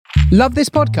Love this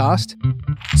podcast?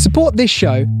 Support this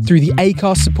show through the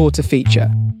Acast supporter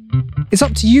feature. It's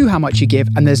up to you how much you give,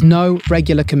 and there's no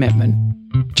regular commitment.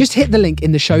 Just hit the link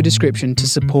in the show description to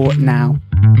support now.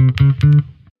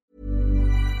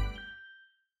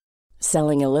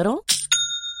 Selling a little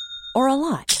or a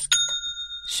lot?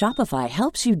 Shopify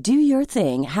helps you do your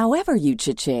thing however you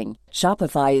cha-ching.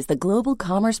 Shopify is the global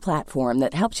commerce platform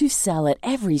that helps you sell at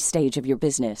every stage of your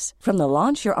business. From the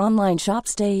launch your online shop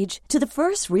stage to the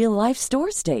first real-life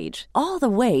store stage, all the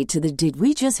way to the did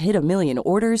we just hit a million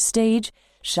orders stage.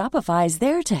 Shopify is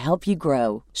there to help you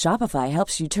grow. Shopify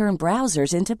helps you turn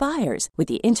browsers into buyers with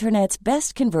the internet's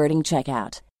best converting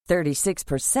checkout.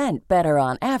 36% better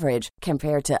on average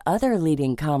compared to other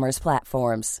leading commerce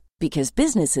platforms. Because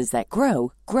businesses that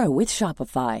grow, grow with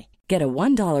Shopify. Get a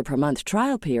 $1 per month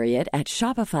trial period at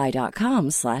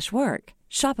shopify.com/work.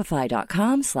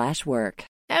 Shopify.com/work.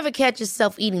 Ever catch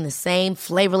yourself eating the same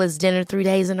flavorless dinner 3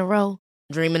 days in a row?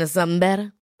 Dreaming of something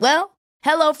better? Well,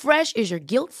 HelloFresh is your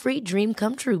guilt-free dream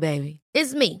come true, baby.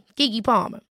 It's me, Keke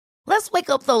Palmer. Let's wake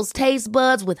up those taste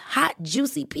buds with hot,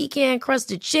 juicy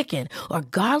pecan-crusted chicken or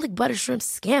garlic butter shrimp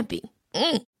scampi.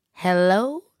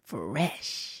 Hello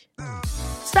Fresh.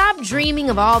 Stop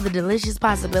dreaming of all the delicious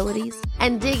possibilities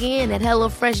and dig in at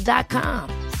HelloFresh.com.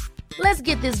 Let's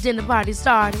get this dinner party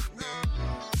started.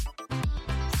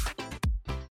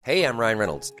 Hey, I'm Ryan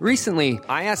Reynolds. Recently,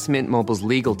 I asked Mint Mobile's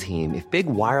legal team if big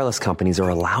wireless companies are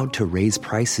allowed to raise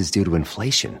prices due to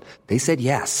inflation. They said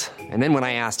yes. And then when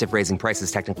I asked if raising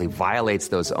prices technically violates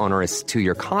those onerous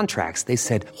two-year contracts, they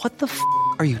said, "What the f***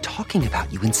 are you talking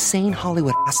about, you insane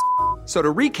Hollywood ass?" So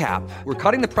to recap, we're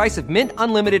cutting the price of Mint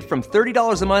Unlimited from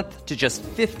 $30 a month to just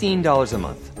 $15 a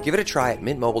month. Give it a try at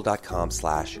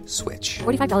mintmobile.com/switch.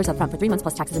 $45 up front for 3 months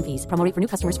plus taxes and fees. Promo rate for new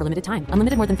customers for limited time.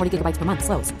 Unlimited more than 40 gigabytes per month.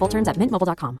 Slows full terms at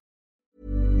mintmobile.com.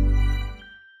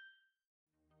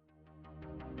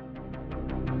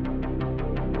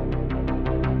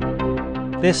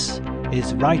 This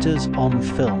is Writers on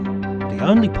Film, the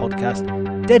only podcast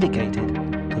dedicated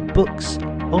to books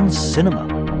on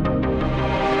cinema.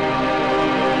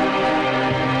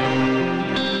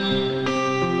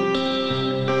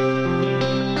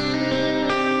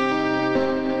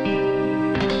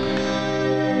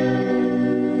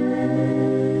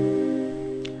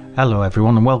 Hello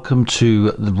everyone and welcome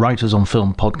to the Writers on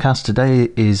Film podcast. Today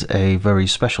is a very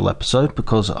special episode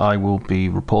because I will be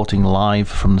reporting live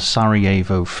from the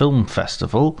Sarajevo Film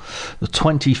Festival, the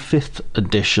 25th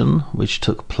edition, which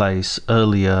took place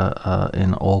earlier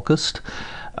in August,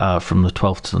 from the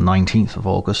 12th to the 19th of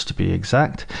August to be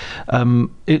exact.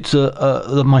 It's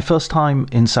my first time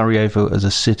in Sarajevo as a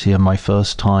city and my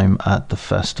first time at the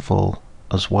festival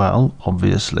as well,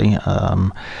 obviously.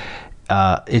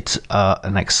 It's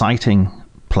an exciting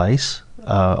place.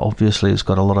 Obviously, it's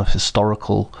got a lot of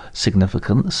historical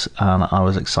significance, and I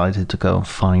was excited to go and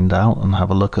find out and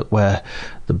have a look at where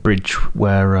the bridge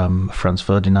where Franz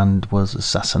Ferdinand was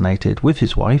assassinated with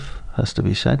his wife, has to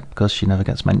be said, because she never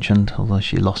gets mentioned, although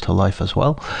she lost her life as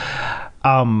well.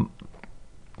 Have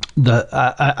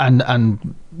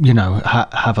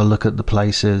a look at the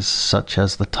places such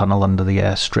as the tunnel under the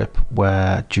airstrip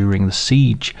where during the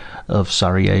siege of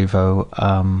Sarajevo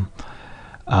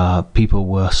people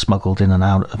were smuggled in and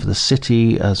out of the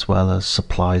city, as well as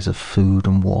supplies of food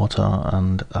and water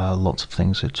and lots of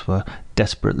things which were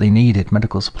desperately needed,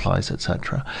 medical supplies,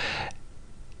 etc.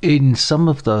 In some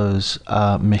of those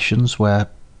missions where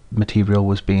material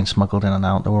was being smuggled in and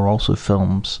out, there were also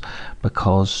films,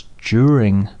 because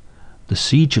during the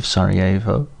siege of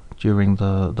Sarajevo, during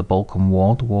the Balkan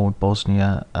War, the war with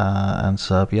Bosnia and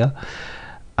Serbia,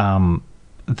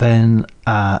 then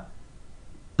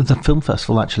the film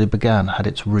festival actually began, had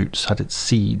its roots, had its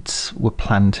seeds, were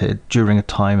planted during a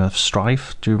time of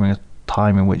strife, during a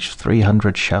time in which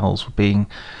 300 shells were being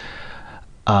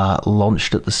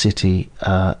launched at the city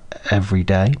every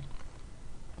day.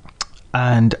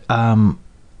 And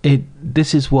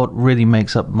this is what really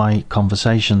makes up my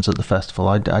conversations at the festival.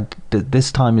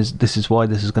 This is why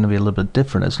this is going to be a little bit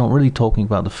different. It's not really talking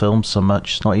about the films so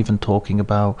much. It's not even talking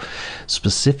about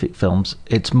specific films.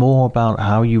 It's more about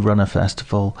how you run a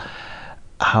festival,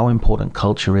 how important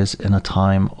culture is in a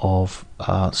time of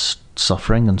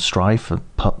suffering and strife, and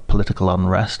political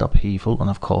unrest, upheaval, and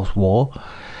of course war.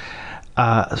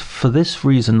 For this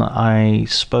reason, I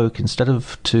spoke instead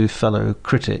of to fellow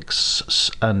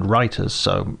critics and writers.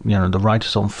 So, the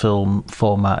Writers on Film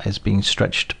format is being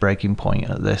stretched to breaking point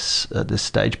at this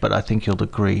stage. But I think you'll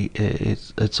agree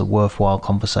it's a worthwhile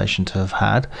conversation to have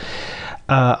had.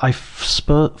 I first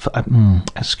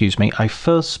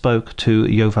spoke to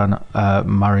Jovan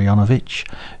Marjanovic,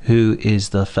 who is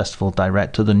the festival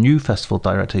director, the new festival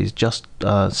director. He's just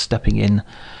stepping in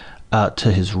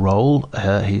to his role.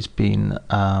 He's been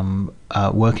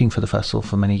working for the festival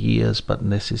for many years, but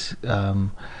this is,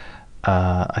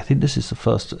 I think this is the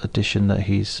first edition that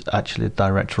he's actually the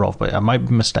director of, but I might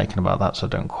be mistaken about that, so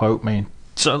don't quote me.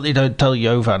 Certainly don't tell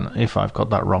Jovan if I've got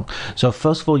that wrong. So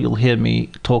first of all, you'll hear me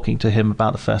talking to him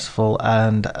about the festival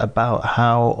and about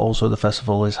how also the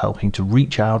festival is helping to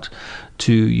reach out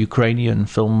to Ukrainian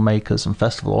filmmakers and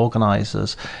festival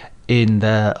organizers in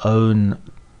their own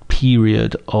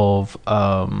period of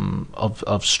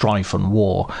strife and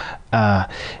war.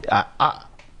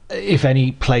 If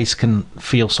any place can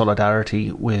feel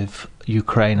solidarity with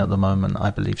Ukraine at the moment, I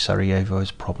believe Sarajevo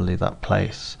is probably that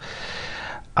place.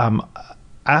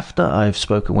 After I've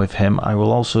spoken with him, I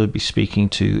will also be speaking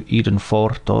to Eden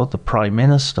Forto, the Prime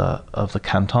Minister of the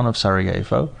Canton of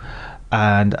Sarajevo,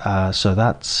 and so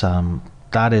that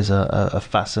is a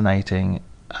fascinating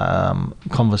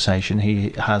conversation.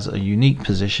 He has a unique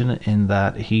position in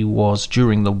that he was,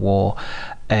 during the war,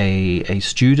 a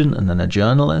student and then a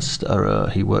journalist.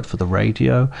 He worked for the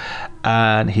radio,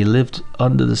 and he lived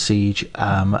under the siege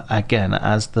again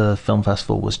as the film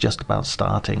festival was just about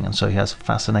starting, and so he has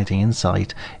fascinating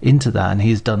insight into that, and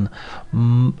he's done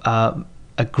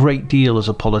a great deal as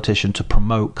a politician to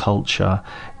promote culture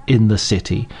in the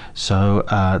city. So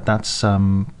that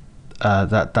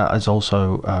is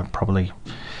also probably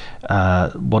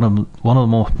one of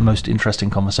the most interesting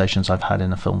conversations I've had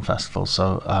in a film festival.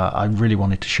 So I really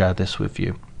wanted to share this with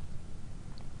you.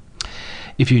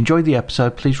 If you enjoyed the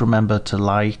episode, please remember to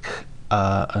like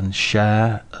and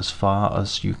share as far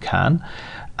as you can.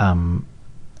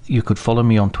 You could follow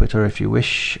me on Twitter if you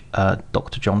wish,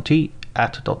 Dr. John T,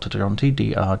 at Dr. John T,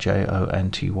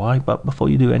 DRJONTY. But before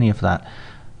you do any of that,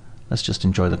 let's just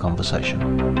enjoy the conversation.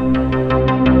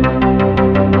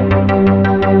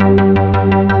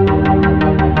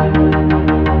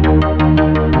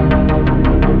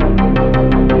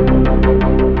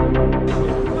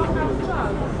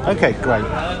 Okay, great.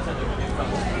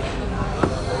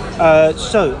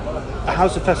 So,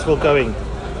 how's the festival going?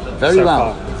 Very so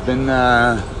well. far? It's been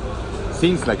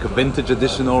seems like a vintage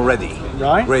edition already.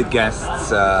 Right. Great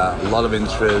guests, a lot of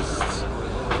interest.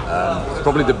 It's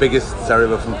probably the biggest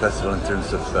Sarajevo Film Festival in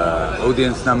terms of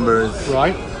audience numbers.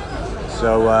 Right.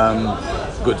 So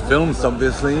good films,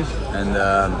 obviously, and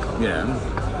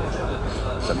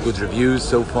some good reviews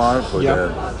so far for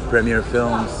the premiere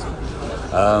films.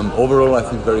 Overall, I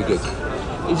think very good.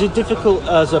 Is it difficult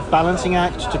as a balancing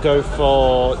act to go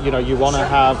for, you want to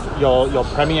have your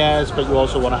premieres, but you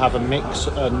also want to have a mix,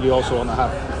 and you also want to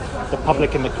have the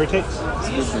public and the critics?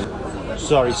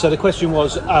 Sorry, so the question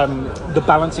was the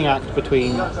balancing act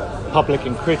between public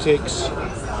and critics,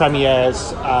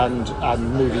 premieres, and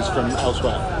movies from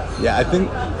elsewhere. Yeah, I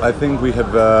think we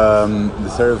have the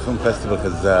Sarajevo Film Festival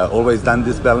has always done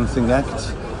this balancing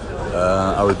act.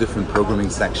 Our different programming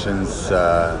sections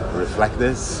reflect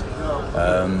this,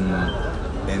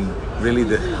 and really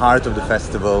the heart of the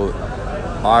festival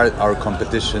are our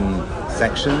competition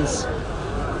sections,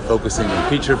 focusing on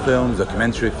feature films,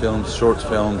 documentary films, short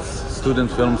films,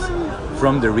 student films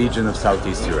from the region of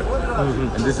Southeast Europe.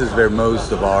 Mm-hmm. And this is where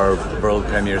most of our world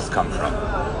premieres come from.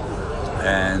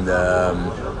 And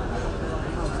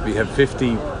we have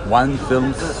 51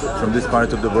 films from this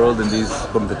part of the world in these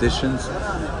competitions,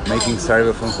 making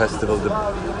Sarajevo Film Festival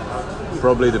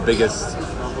probably the biggest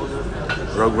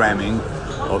programming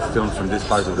of films from this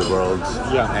part of the world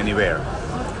anywhere.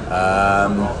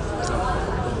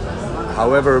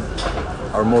 However,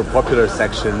 our more popular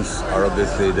sections are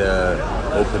obviously the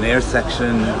open air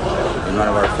section in one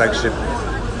of our flagship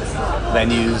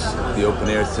venues, the open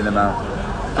air cinema,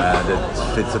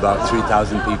 that fits about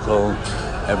 3,000 people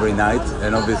every night,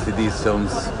 and obviously these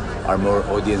films are more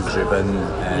audience driven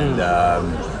and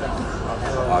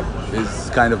is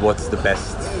kind of what's the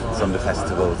best from the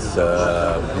festivals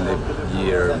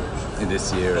in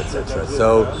this year, etc.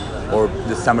 So, or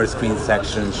the summer screen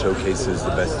section showcases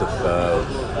the best of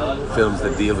films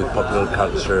that deal with popular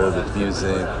culture, with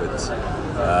music, with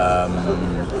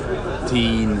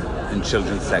teen and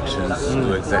children's sections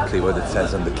do exactly what it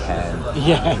says on the can.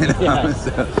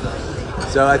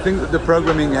 So I think the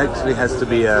programming actually has to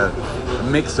be a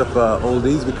mix of all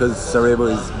these, because Sarajevo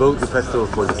is both the festival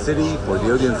for the city, for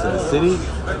the audience in the city,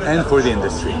 and for the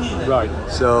industry. Right.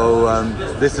 So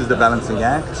this is the balancing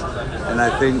act, and I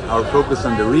think our focus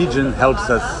on the region helps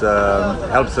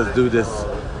us do this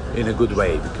in a good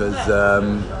way, because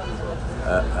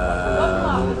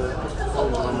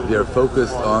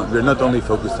we're not only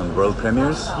focused on world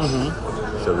premieres,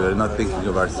 so we're not thinking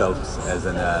of ourselves as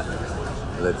an,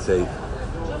 let's say,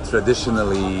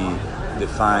 traditionally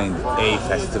defined A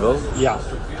festival. Yeah.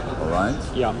 All right.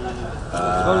 Yeah.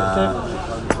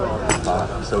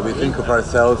 So we think of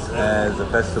ourselves as a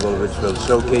festival which will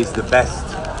showcase the best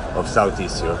of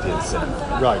Southeast European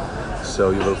cinema. Right.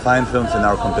 So you will find films in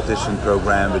our competition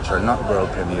program which are not world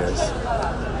premieres,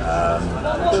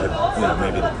 which have,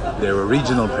 maybe they're a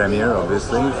regional premiere,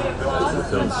 obviously. The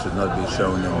films should not be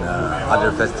shown in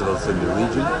other festivals in the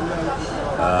region.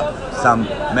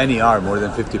 Many are, more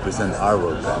than 50% are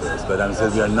world premieres, but I'm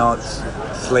saying we are not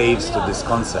slaves to this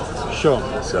concept. Sure.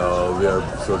 So we are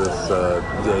sort of,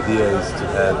 the idea is to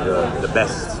have the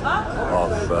best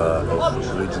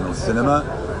of regional cinema,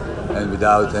 and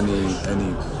without any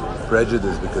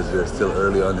prejudice, because we are still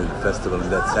early on in the festival in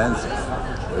that sense.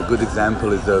 A good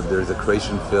example is there's a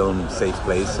Croatian film, Safe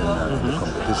Place, in the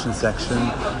competition section.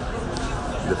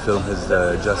 The film has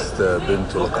just been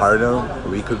to Locarno a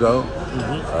week ago,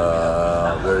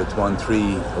 where it won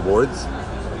 3 awards.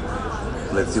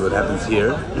 Let's see what happens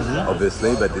here,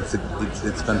 obviously, but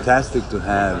it's fantastic to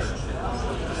have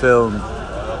film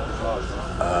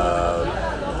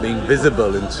being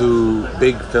visible in 2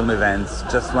 big film events,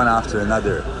 just one after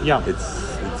another. Yeah. It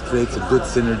creates a good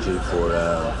synergy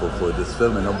for this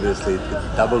film, and obviously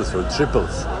it doubles or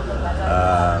triples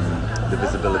the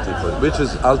visibility for it, which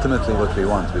is ultimately what we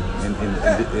want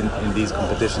in these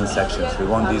competition sections. We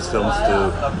want these films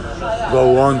to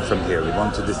go on from here. We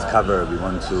want to discover. We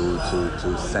want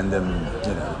to send them,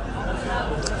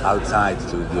 outside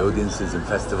to the audiences and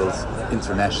festivals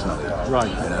internationally.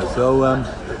 Right. So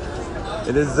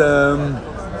it is.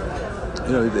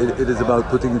 It is about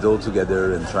putting it all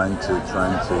together and trying to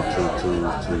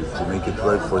make it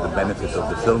work for the benefit of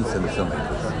the films and the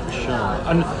filmmakers. Sure.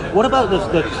 And what about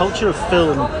the culture of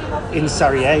film in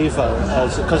Sarajevo?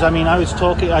 Because I was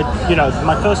talking,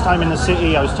 my first time in the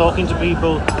city, I was talking to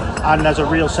people, and there's a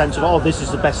real sense of, this is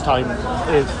the best time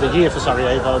of the year for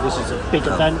Sarajevo. This is a big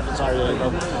event for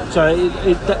Sarajevo. So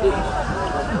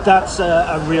there's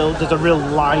a real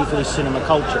lively cinema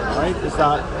culture, right? Is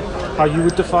that how you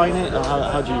would define it, or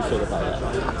how do you feel about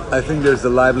that? I think there's a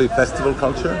lively festival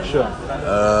culture. Sure.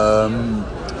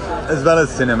 As well as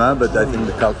cinema, but I think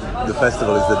the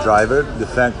festival is the driver. The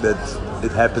fact that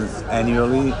it happens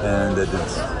annually and that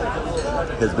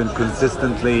it has been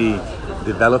consistently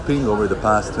developing over the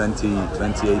past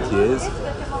 28 years.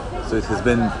 So it has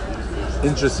been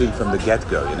interesting from the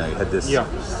get-go. You had this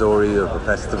story of a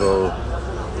festival,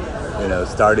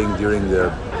 starting during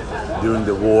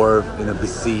the war in a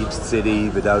besieged city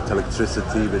without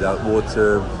electricity, without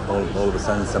water. All of a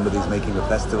sudden somebody's making a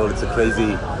festival. It's a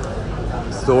crazy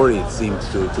story, it seemed,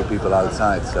 to people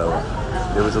outside. So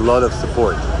there was a lot of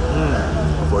support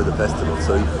for the festival.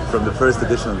 So from the first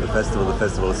edition of the festival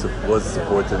was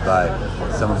supported by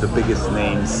some of the biggest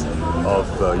names of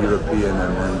European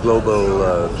and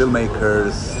global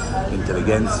filmmakers,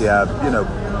 intelligentsia.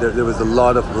 There was a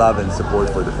lot of love and support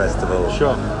for the festival.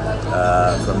 Sure.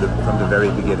 From the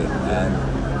very beginning, and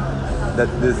that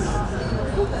this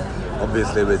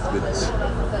obviously with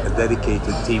a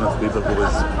dedicated team of people who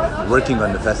was working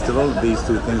on the festival, these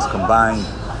 2 things combined,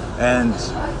 and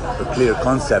a clear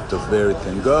concept of where it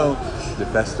can go, the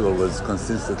festival was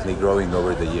consistently growing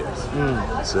over the years.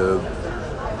 So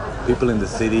people in the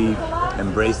city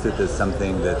embraced it as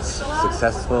something that's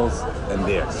successful and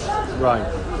theirs. Right.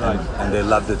 And they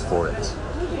loved it for it.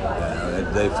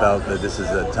 They felt that this is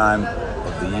a time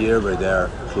of the year where they're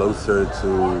closer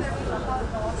to,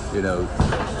 to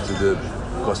the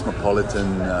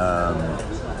cosmopolitan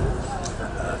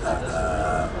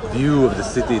view of the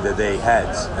city that they had,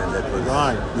 and that was,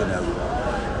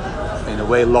 in a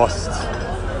way lost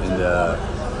in the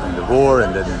war,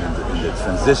 and then in the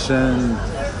transition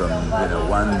from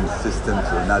one system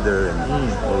to another, and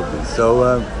all of this.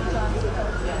 So.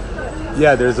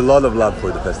 There's a lot of love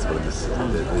for the festival in the city.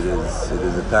 It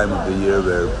is a time of the year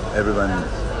where everyone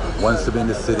wants to be in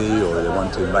the city, or they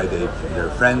want to invite their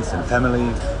friends and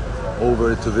family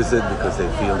over to visit because they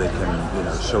feel they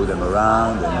can, show them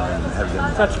around and have them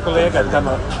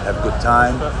have good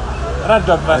time.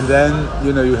 And then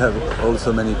you have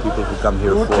also many people who come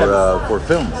here for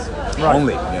films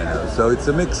only. So it's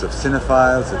a mix of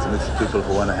cinephiles. It's a mix of people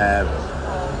who want to have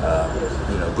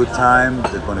good time.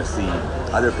 They want to see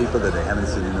other people that they haven't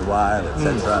seen in a while,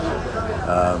 etc.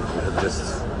 We have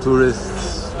just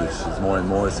tourists, which is more and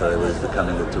more. Sarajevo is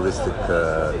becoming a touristic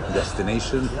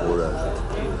destination for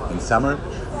in summer.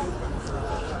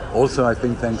 Also, I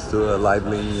think thanks to a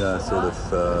lively sort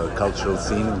of cultural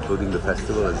scene, including the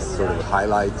festival, as sort of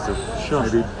highlights of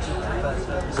maybe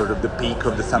sort of the peak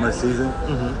of the summer season.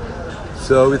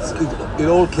 So it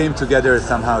all came together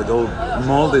somehow. It all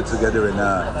molded together in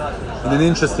an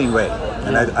interesting way.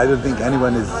 And I don't think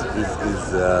anyone is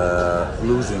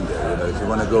losing there. You know, if you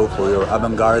want to go for your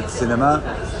avant-garde cinema,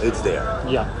 it's there.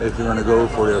 Yeah. If you want to go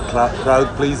for your crowd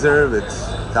pleaser with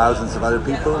thousands of other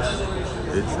people,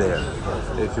 it's there.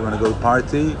 If you want to go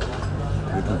party,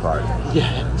 you can party.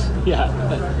 Yeah.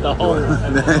 The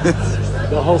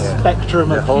whole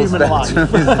spectrum of human life.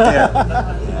 Is there.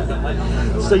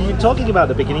 So you're talking about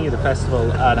the beginning of the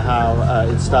festival and how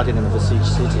it started in a besieged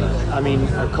city. I mean,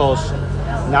 of course,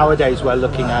 nowadays we're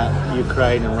looking at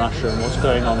Ukraine and Russia and what's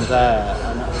going on there.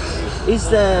 And is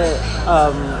there,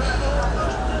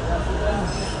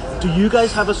 do you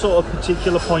guys have a sort of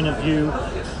particular point of view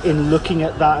in looking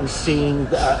at that and seeing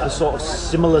a sort of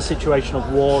similar situation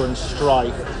of war and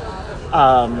strife?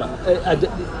 I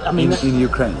mean, in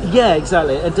Ukraine. Yeah,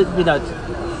 exactly. And you know,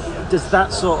 does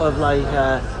that sort of like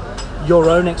your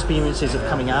own experiences of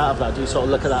coming out of that? Do you sort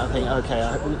of look at that and think, okay,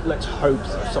 let's hope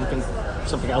something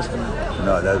else can happen?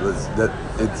 No,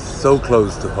 it's so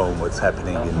close to home what's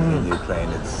happening in Ukraine.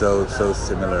 It's so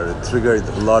similar. It triggered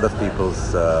a lot of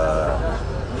people's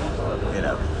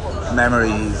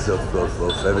memories of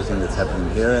everything that's happening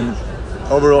here. And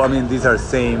overall, I mean, these are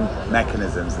same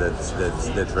mechanisms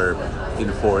that were in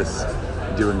force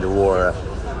during the war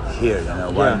here. You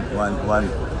know,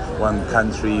 one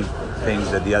country thinks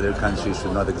that the other country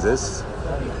should not exist,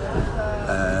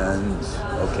 and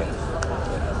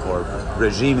or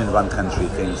regime in one country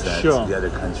thinks that the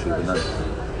other country will not.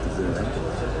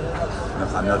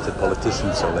 I'm not a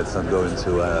politician, so let's not go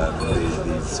into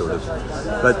these sort of.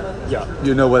 But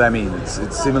you know what I mean.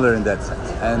 It's similar in that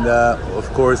sense, and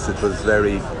of course it was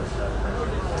very.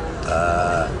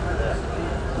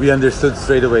 We understood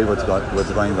straight away what's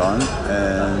going on,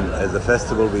 and as a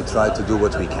festival, we tried to do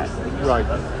what we can. Right.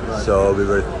 So we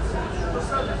were,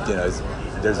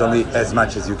 there's only as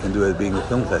much as you can do as being a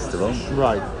film festival.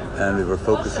 Right. And we were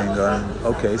focusing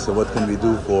on, so what can we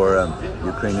do for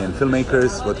Ukrainian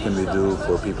filmmakers? What can we do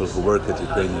for people who work at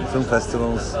Ukrainian film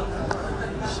festivals?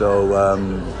 So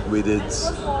we did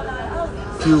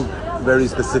a few very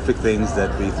specific things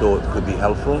that we thought could be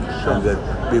helpful and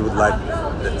that we would like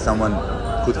that someone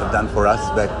could have done for us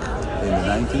back in the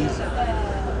 90s.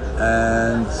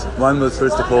 And one was,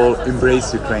 first of all,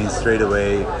 embrace Ukraine straight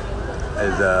away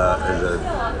as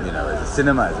a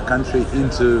cinema, as a country,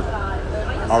 into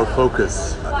our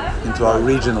focus, into our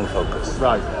regional focus.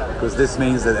 Right. Because this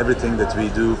means that everything that we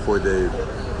do for the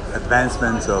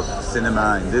advancement of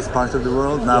cinema in this part of the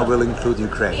world now will include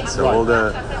Ukraine. So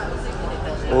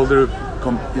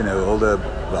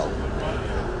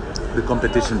the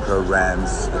competition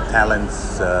programs, the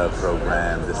talents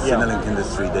program, the Cinelink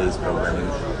Industry Days programming,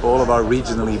 all of our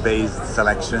regionally based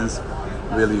selections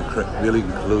will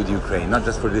include Ukraine, not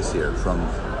just for this year, from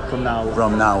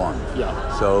now on. Yeah.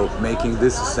 So making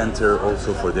this center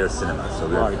also for their cinema. So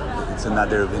it's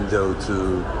another window to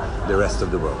the rest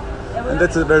of the world. And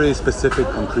that's a very specific,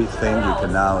 concrete thing. You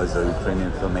can now, as a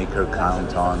Ukrainian filmmaker,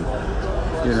 count on,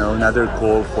 another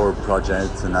call for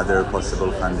projects, another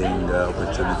possible funding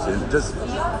opportunity, just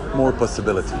more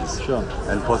possibilities. Sure.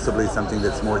 And possibly something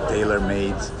that's more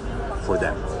tailor-made for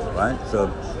them, right? So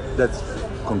that's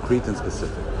concrete and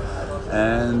specific.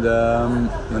 And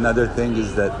another thing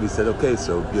is that we said,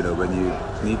 when you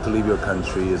need to leave your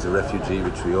country as a refugee,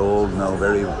 which we all know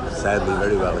very sadly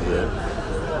very well here,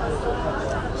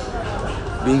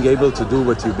 being able to do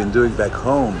what you've been doing back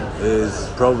home is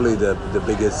probably the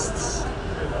biggest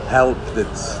help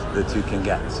that you can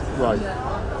get. Right.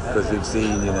 Because we've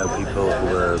seen, people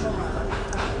who are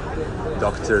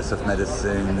doctors of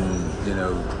medicine,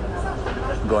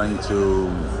 going to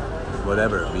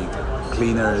be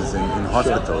cleaners in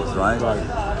hospitals, right?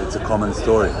 It's a common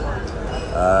story.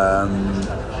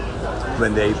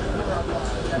 When they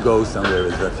go somewhere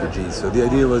as refugees. So the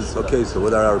idea was, so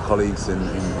what are our colleagues in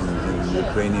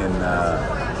Ukrainian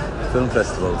film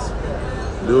festivals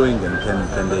doing, and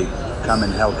can they come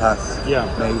and help us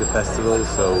make the festival?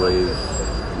 So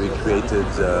we created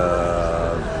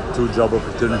 2 job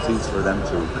opportunities for them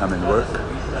to come and work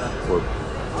for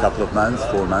a couple of months,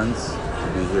 4 months, to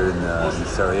be here in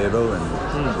Sarajevo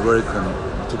and work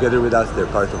together with us. They're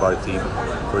part of our team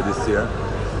for this year.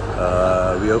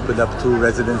 We opened up 2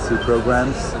 residency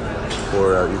programs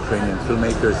for Ukrainian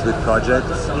filmmakers with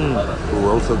projects who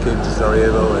also came to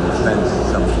Sarajevo and spent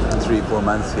some 3-4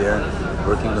 months here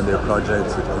working on their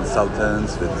projects with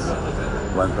consultants.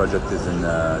 One project is in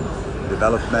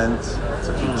development. It's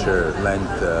a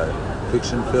feature-length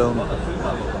fiction film.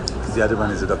 The other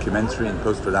one is a documentary in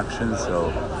post-production,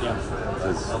 so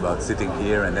it's about sitting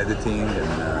here and editing, and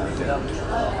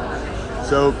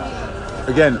so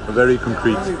again, a very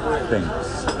concrete thing.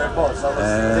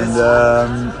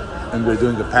 And we're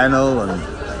doing a panel on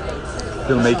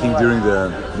filmmaking during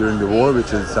the war,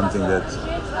 which is something that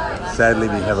sadly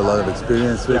we have a lot of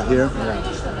experience with here.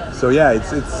 So yeah,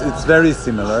 it's very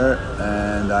similar,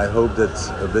 and I hope that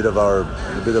a bit of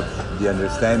the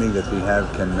understanding that we have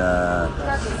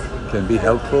can be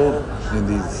helpful in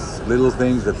these little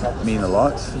things that mean a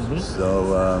lot.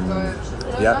 So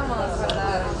yeah.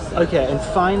 Okay, and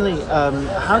finally,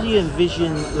 how do you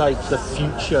envision like the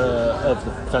future of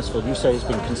the festival? You say it's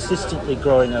been consistently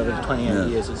growing over the 28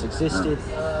 years it's existed.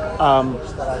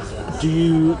 Do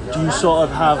you sort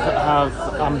of have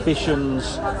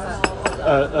ambitions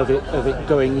of it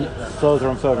going further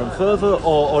and further and further,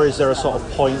 or is there a sort of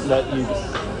point that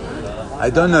I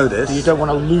don't know this. You don't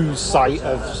want to lose sight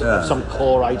of some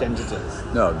core identity?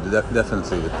 No,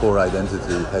 definitely the core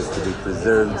identity has to be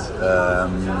preserved.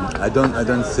 I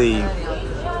don't see,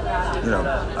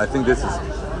 I think this is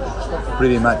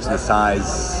pretty much the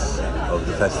size of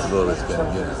the festival. It's been,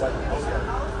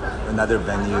 another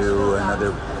venue,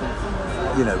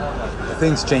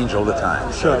 things change all the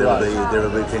time. Sure, so there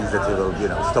will be things that we will,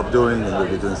 stop doing, and we'll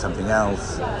be doing something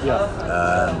else.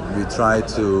 We try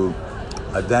to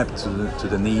adapt to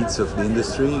the needs of the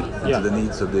industry, to the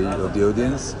needs of the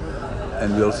audience,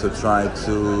 and we also try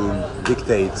to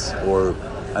dictate or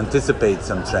anticipate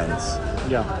some trends.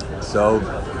 So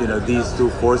these two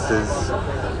forces,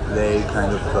 they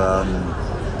kind of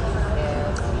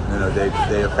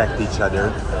they affect each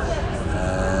other,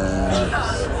 and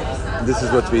this is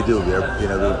what we do. We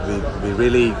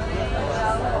really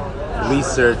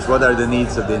research what are the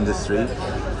needs of the industry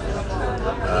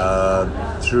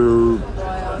through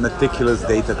meticulous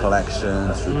data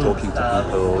collection, through talking to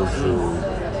people, through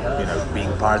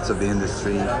being parts of the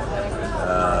industry.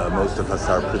 Most of us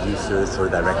are producers or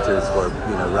directors who are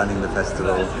running the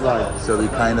festival. So we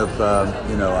kind of are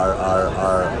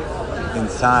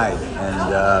inside,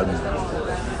 and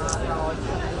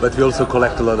but we also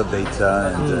collect a lot of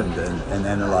data and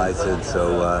analyze it.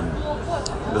 So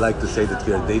we like to say that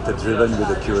we are data driven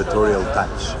with a curatorial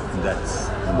touch in that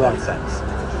sense.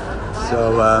 So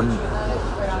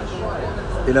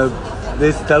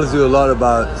this tells you a lot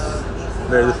about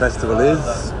where the festival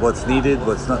is, what's needed,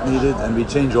 what's not needed, and we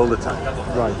change all the time.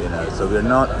 So we're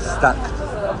not stuck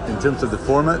in terms of the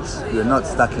formats. We're not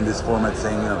stuck in this format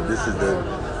saying, this is the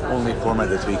only format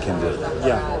that we can do.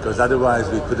 Because otherwise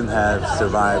we couldn't have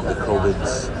survived the COVID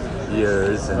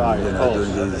years and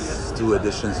doing these two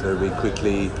editions where we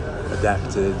quickly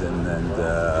adapted and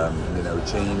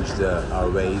changed our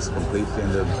ways completely.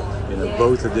 And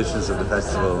both editions of the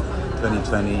festival,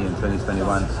 2020 and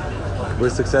 2021, were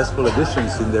successful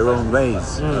editions in their own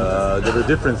ways. They were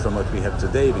different from what we have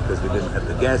today because we didn't have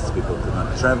the guests, people could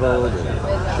not travel.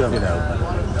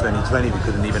 2020 we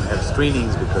couldn't even have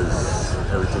screenings because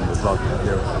everything was locked.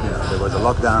 There was a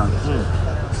lockdown.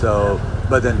 So,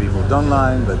 but then we moved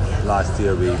online. But last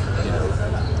year we,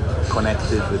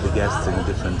 connected with the guests in a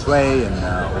different way and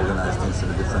organized things in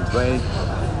a different way.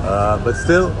 But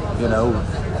still,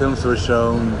 films were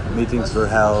shown, meetings were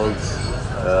held.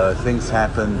 Things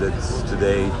happened that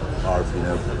today are,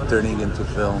 turning into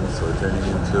films or turning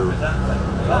into,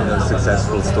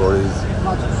 successful stories.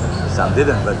 Some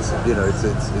didn't, but it's.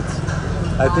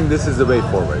 I think this is the way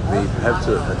forward. We have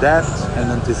to adapt and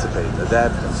anticipate.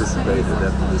 Adapt, anticipate.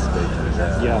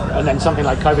 And then something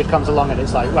like COVID comes along, and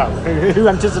it's like, well, who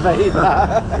anticipated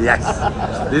that? Yes,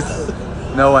 this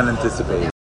no one anticipated.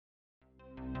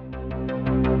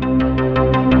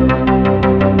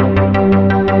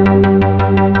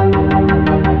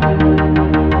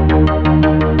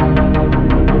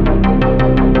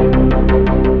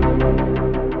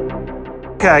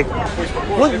 Okay.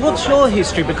 What's your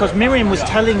history? Because Miriam was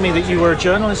telling me that you were a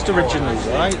journalist originally,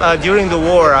 right? During the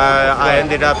war, I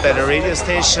ended up at a radio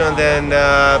station, then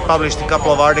published a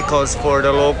couple of articles for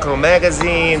the local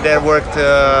magazine, then worked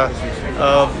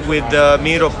with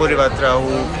Miro Purivatra,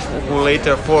 who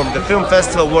later formed the film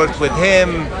festival, worked with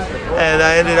him, and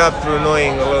I ended up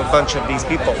knowing a bunch of these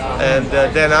people. And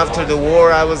then after the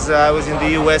war, I was in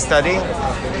the US studying,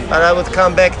 but I would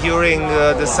come back during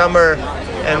the summer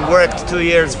and worked 2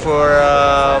 years for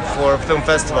film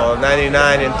festival,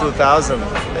 99 and 2000.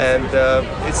 And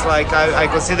it's like I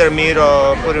consider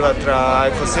Miro Purivatra, I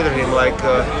consider him like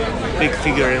a big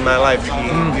figure in my life.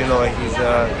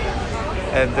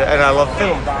 and I love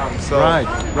film. So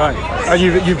Right. And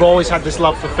you've always had this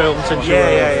love for film since you were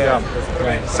yeah.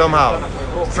 Somehow,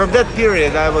 from that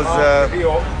period, I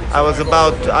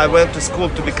went to school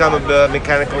to become a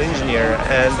mechanical engineer,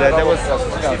 and that was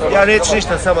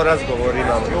ništa, samo razgovor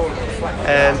imamo.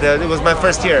 And it was my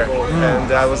first year,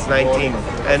 and I was 19.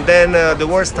 And then the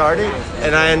war started,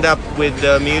 and I ended up with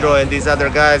Miro and these other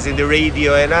guys in the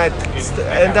radio, and I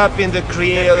end up in the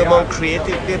among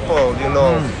creative people, you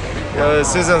know.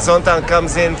 Susan Sontag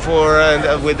comes in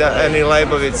with Annie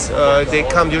Leibovitz. They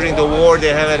come during the war.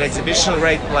 They have an exhibition,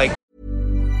 right? Like.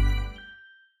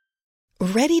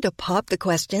 Ready to pop the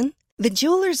question? The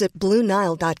jewelers at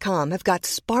BlueNile.com have got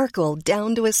sparkle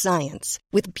down to a science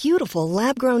with beautiful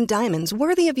lab-grown diamonds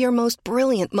worthy of your most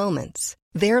brilliant moments.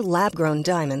 Their lab-grown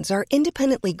diamonds are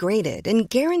independently graded and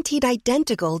guaranteed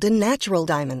identical to natural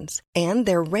diamonds, and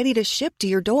they're ready to ship to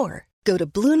your door. Go to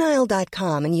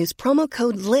BlueNile.com and use promo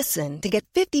code LISTEN to get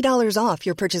 $50 off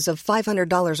your purchase of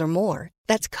 $500 or more.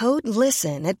 That's code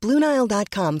LISTEN at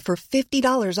BlueNile.com for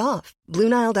 $50 off.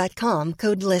 BlueNile.com,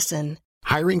 code LISTEN.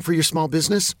 Hiring for your small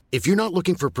business? If you're not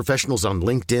looking for professionals on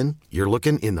LinkedIn, you're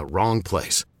looking in the wrong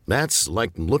place. That's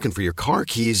like looking for your car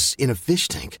keys in a fish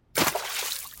tank.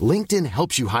 LinkedIn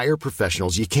helps you hire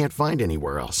professionals you can't find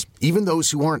anywhere else, even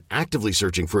those who aren't actively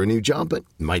searching for a new job but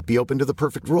might be open to the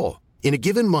perfect role. In a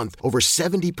given month, over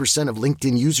 70% of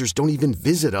LinkedIn users don't even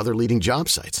visit other leading job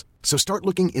sites. So start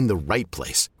looking in the right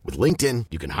place. With LinkedIn,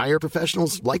 you can hire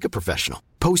professionals like a professional.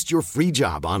 Post your free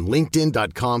job on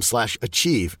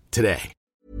linkedin.com/achieve today.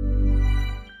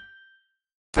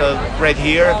 Right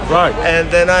here, right, and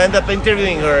then I end up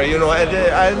interviewing her, you know, and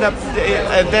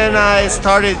then I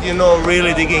started, you know,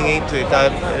 really digging into it.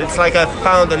 It's like I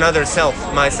found another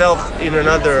myself in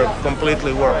another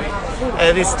completely world,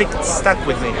 and it stuck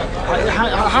with me.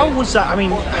 How was that? I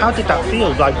mean, how did that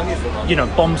feel? Like, you know,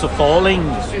 bombs are falling,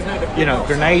 you know,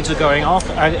 grenades are going off,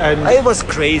 and it was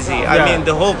crazy. Yeah. I mean,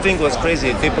 the whole thing was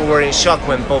crazy. People were in shock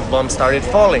when bombs started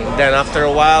falling. Then after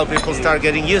a while, people start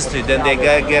getting used to it. Then they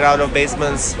get out of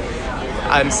basements.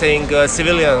 I'm saying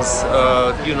civilians,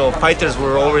 you know, fighters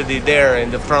were already there in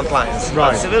the front lines.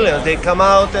 Right. But civilians, they come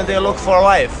out and they look for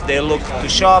life. They look to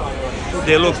shop.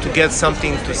 They look to get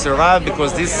something to survive,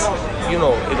 because this, you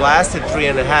know, it lasted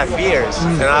 3.5 years,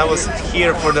 and I was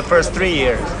here for the first 3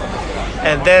 years.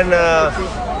 And then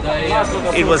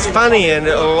it was funny, and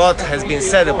a lot has been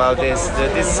said about this.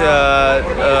 This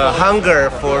hunger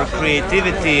for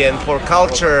creativity and for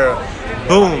culture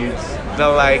boomed.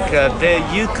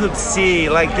 You could see,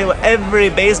 like, there were every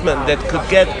basement that could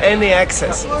get any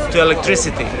access to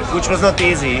electricity, which was not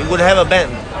easy. It would have a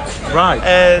band, right?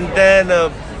 And then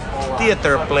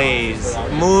theater plays,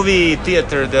 movie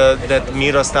theater that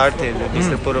Miro started,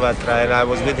 Mr. Purvatra, and I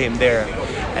was with him there.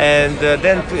 And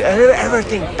then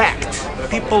everything packed.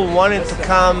 People wanted to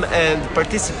come and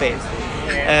participate.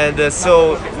 And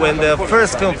so when the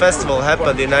first film festival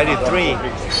happened in '93,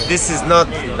 this is not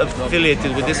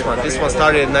affiliated with this one. This one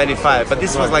started in '95, but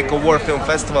this was like a war film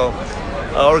festival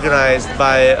organized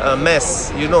by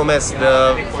MES. You know MES,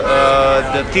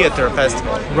 the theater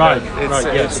festival. Right.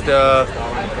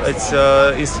 It's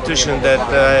an institution that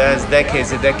has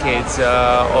decades and decades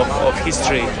of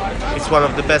history. It's one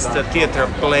of the best theater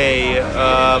play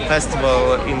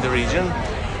festival in the region.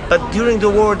 But during the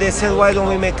war, they said, why don't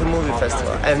we make a movie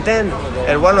festival? And then,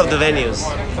 at one of the venues,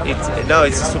 now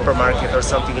it's a supermarket or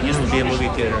something, it used to be a movie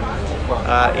theater.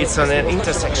 It's on an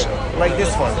intersection, like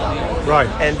this one. Right.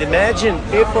 And imagine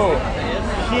people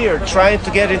here trying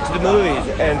to get into the movies,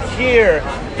 and here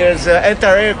there's an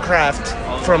anti-aircraft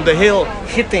from the hill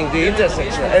hitting the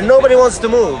intersection, and nobody wants to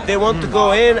move. They want to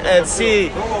go in and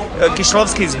see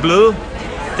Kieślowski's Blue,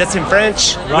 that's in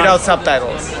French, without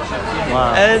subtitles.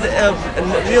 Wow. And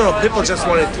you know, people just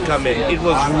wanted to come in. It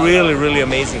was really, really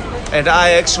amazing. And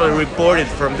I actually reported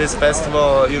from this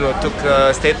festival. You know, took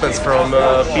statements from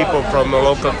people, from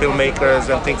local filmmakers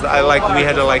and things. We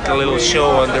had a little show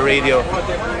on the radio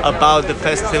about the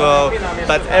festival.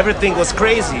 But everything was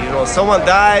crazy. You know, someone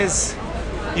dies,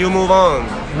 you move on.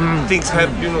 Things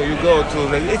happen. You know, you go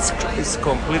to. It's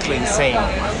completely insane.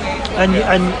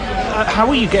 And how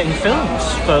are you getting films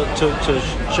to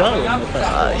show in the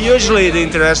festival? Usually the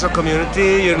international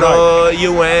community, you know,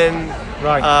 UN.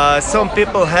 Right. Some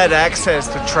people had access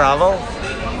to travel,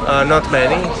 not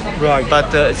many. Right.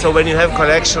 But so when you have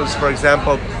connections, for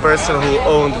example, person who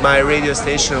owned my radio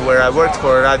station where I worked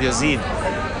for, Radio Zid,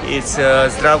 it's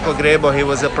Zdravko Grebo. He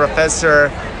was a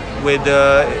professor with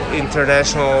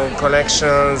international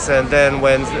connections, and then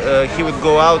when he would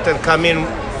go out and come in,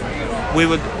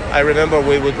 I remember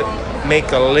we would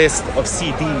make a list of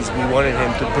CDs we wanted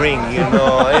him to bring, you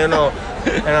know.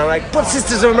 And I'm like, put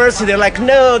Sisters of Mercy. They're like,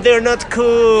 no, they're not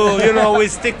cool. We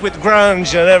stick with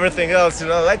grunge and everything else.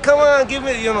 Like, come on, give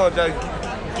me,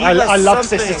 I love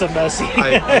Sisters of Mercy.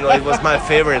 It was my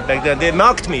favorite back then. They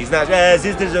mocked me. It's not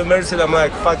Sisters of Mercy. I'm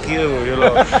like, fuck you,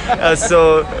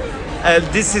 So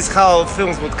this is how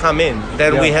films would come in.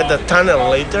 Then we had the tunnel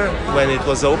later when it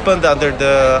was opened under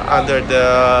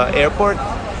the airport.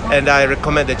 And I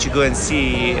recommend that you go and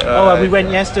see. We went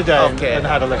yesterday and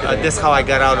had a look at it. This is how I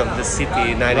got out of the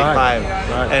city in '95,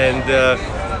 Right. And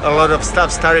a lot of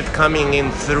stuff started coming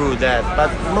in through that.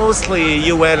 But mostly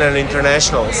UN and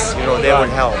internationals, they would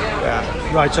help.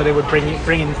 Yeah. Right. So they would bring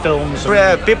in films.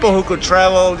 People who could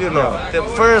travel. The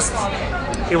first.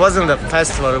 It wasn't a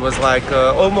festival. It was like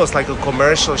almost like a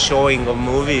commercial showing of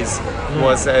movies.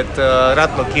 Was at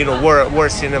Ratno Kino War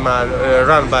Cinema,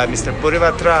 run by Mr.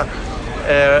 Purivatra.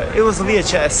 It was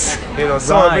VHS,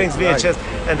 someone brings VHS,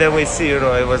 and then we see,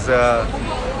 it was,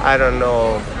 I don't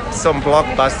know, some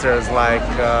blockbusters like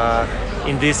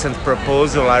Indecent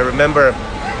Proposal. I remember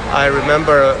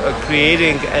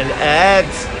creating an ad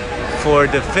for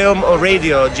the film or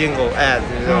radio jingle ad,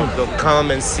 to come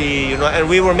and see, and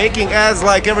we were making ads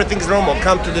like everything's normal.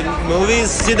 Come to the movies,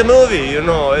 see the movie,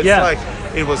 It's like.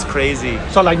 It was crazy.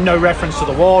 So like no reference to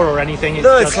the war or anything?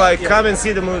 It's like come and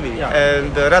see the movie. Yeah.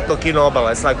 And Ratno Kino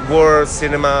Obala. It's like War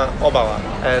Cinema Obala.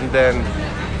 And then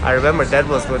I remember that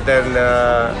was then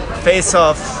Face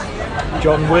Off.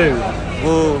 John Woo.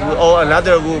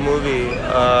 Another Woo movie.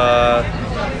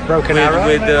 Broken Arrow?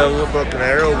 With Broken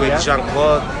Arrow with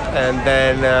Jean-Claude. And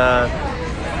then...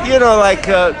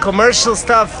 commercial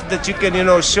stuff that you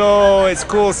can, show. It's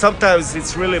cool. Sometimes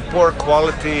it's really poor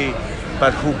quality.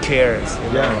 But who cares?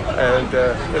 And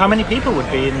how many people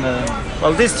would be in the?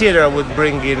 Well, this theater would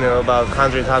bring in about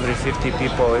 100, 150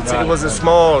 people. It was a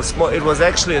small. It was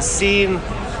actually a scene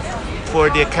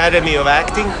for the Academy of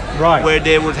Acting, where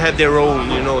they would have their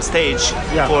own, stage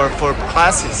for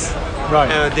classes. Right.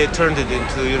 And they turned it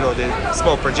into, the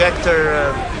small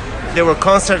projector. There were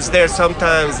concerts there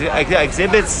sometimes,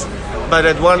 exhibits. But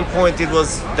at one point,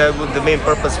 the main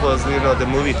purpose was, the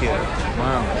movie theater.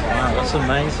 Wow, that's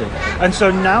amazing. And so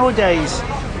nowadays,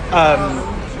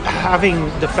 having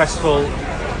the festival,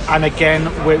 and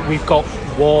again, we've got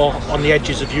war on the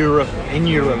edges of Europe,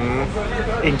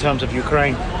 in terms of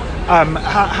Ukraine.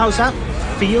 How's that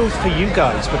feel for you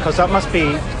guys? Because that must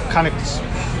be kind of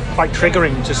quite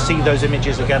triggering to see those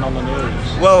images again on the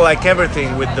news. Well, like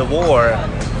everything with the war,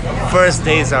 first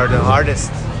days are the hardest.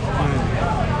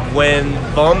 When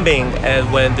bombing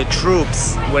and when the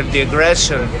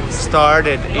aggression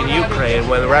started in Ukraine,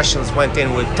 when the Russians went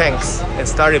in with tanks and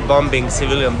started bombing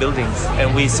civilian buildings,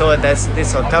 and we saw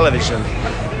this on television,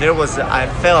 I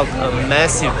felt a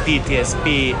massive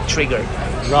PTSD triggered.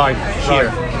 Right, here.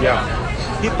 Right.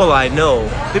 Yeah. People I know,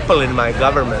 people in my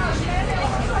government,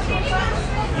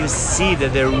 you see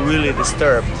that they're really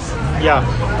disturbed. Yeah.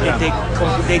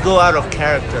 They go out of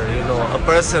character, A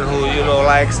person who,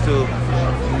 likes to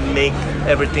make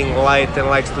everything light and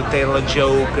likes to tell a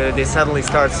joke, they suddenly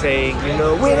start saying,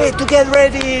 we need to get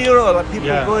ready,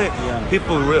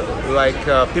 people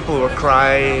were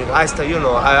crying.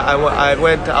 I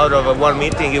went out of one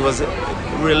meeting. It was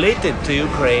related to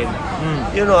Ukraine.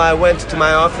 I went to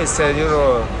my office and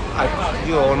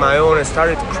on my own and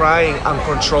started crying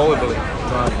uncontrollably.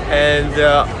 Right. And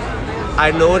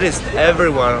I noticed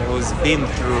everyone who's been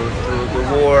through the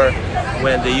war.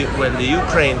 When the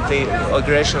Ukraine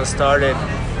aggression started,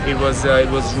 it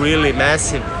was really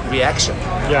massive reaction,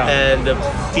 and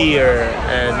fear,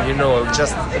 and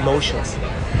just emotions,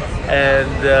 and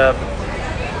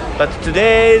but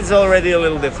today is already a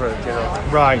little different,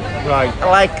 Right.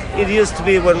 Like it used to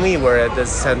be when we were at the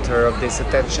center of this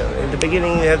attention. In the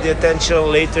beginning, you have the attention.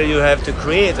 Later, you have to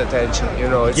create attention.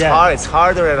 It's hard. It's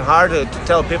harder and harder to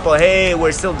tell people, "Hey,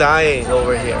 we're still dying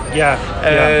over here."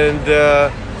 And.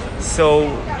 So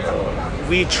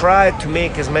we try to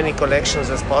make as many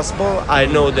connections as possible. I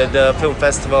know that the film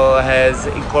festival has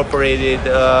incorporated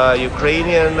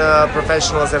Ukrainian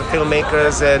professionals and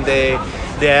filmmakers, and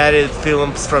they added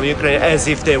films from Ukraine as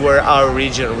if they were our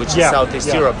region, which is Southeast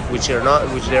Europe, which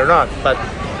they're not. But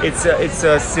it's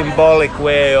a symbolic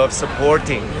way of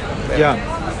supporting them.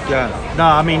 Yeah. No,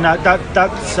 I mean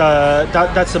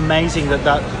that's amazing.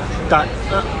 That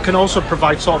can also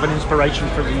provide sort of an inspiration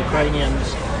for the Ukrainians.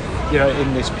 In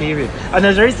this period, and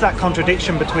there is that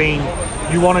contradiction between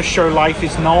you want to show life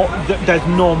is not there's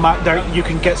you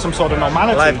can get some sort of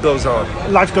normality.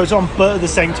 Life goes on, but at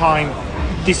the same time,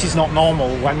 this is not normal.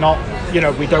 We're not,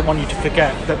 we don't want you to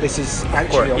forget that this is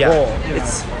actually a war.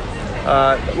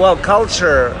 Well,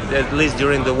 culture, at least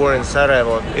during the war in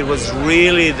Sarajevo, it was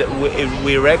really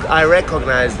I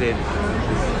recognized it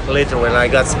later when I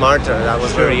got smarter. I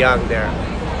was very young there.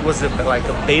 It was like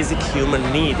a basic human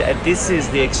need, and this is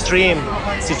the extreme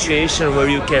situation where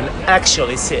you can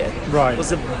actually see it. Right. It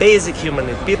was a basic human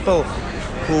need. People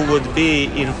who would be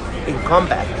in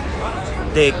combat,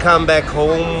 they come back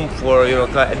home for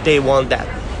they want that.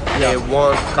 They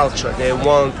want culture. They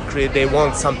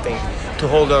want something to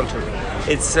hold on to.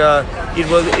 It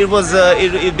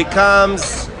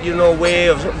becomes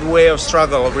way of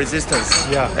struggle, of resistance.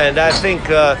 Yeah. And I think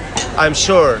I'm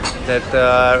sure that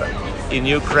in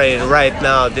Ukraine right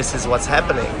now this is what's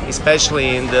happening,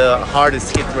 especially in the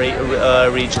hardest hit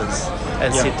regions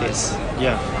and cities.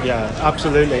 Yeah,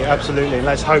 absolutely.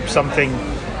 Let's hope something.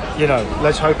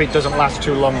 Let's hope it doesn't last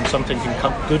too long and something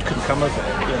good can come of it.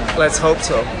 Let's hope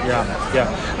so. Yeah.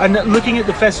 And looking at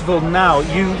the festival now,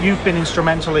 you've been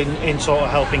instrumental in sort of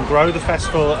helping grow the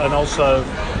festival and also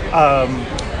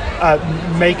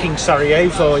making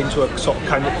Sarajevo into a sort of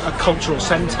kind of a cultural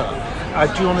centre.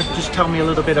 Do you want to just tell me a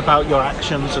little bit about your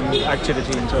actions and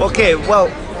activity in terms Okay, well,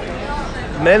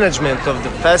 management of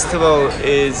the festival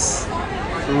is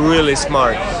really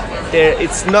smart.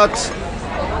 It's not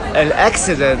an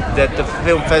accident that the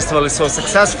film festival is so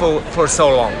successful for so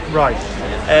long. Right.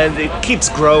 And it keeps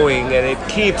growing and it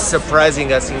keeps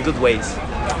surprising us in good ways.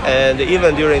 And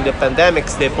even during the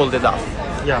pandemics, they pulled it off.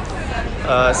 Yeah.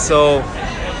 So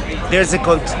there's a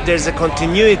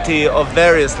continuity of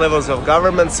various levels of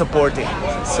government supporting.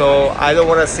 So I don't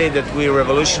want to say that we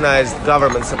revolutionized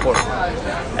government support.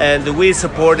 And we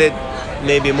supported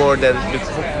maybe more than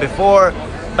before,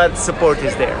 but support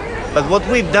is there. But what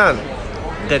we've done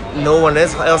that no one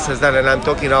else has done, and I'm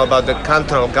talking now about the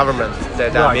cantonal government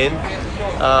that I'm in,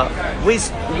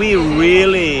 we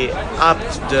really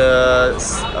upped the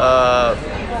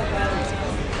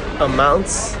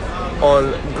amounts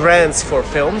on grants for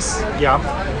films. Yeah.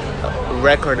 A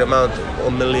record amount,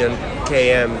 1 million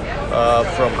km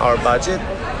from our budget.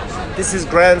 This is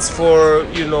grants for,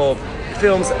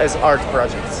 films as art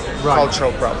projects,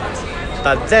 cultural projects.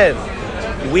 But then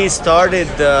we started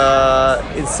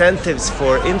incentives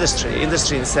for industry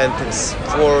incentives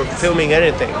for filming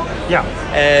anything. Yeah.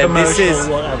 And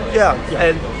commercial,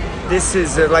 and this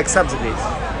is like subsidies.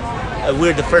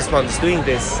 We're the first ones doing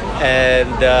this,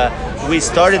 and we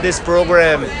started this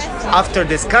program after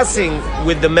discussing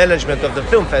with the management of the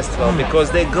film festival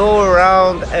because they go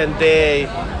around and they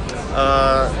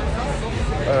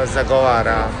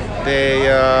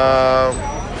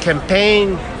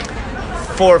campaign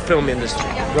for film industry.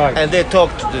 Right. And they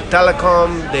talk to the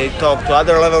telecom, they talk to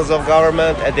other levels of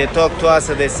government, and they talk to us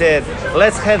and they said,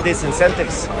 let's have these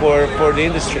incentives for the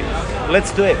industry.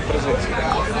 Let's do it.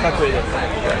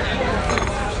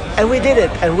 And we did it,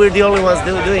 and we're the only ones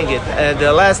doing it. And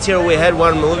last year we had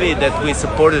one movie that we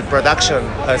supported production.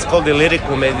 It's called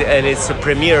Illyricum, and it's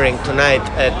premiering tonight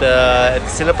at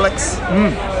Cineplex.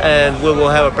 And we will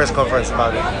have a press conference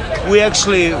about it. We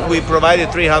provided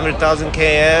 300,000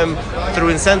 km through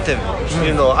incentive.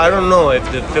 I don't know if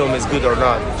the film is good or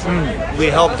not. We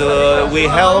helped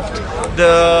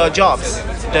the jobs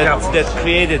that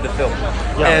created the film.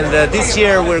 And this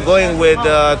year we're going with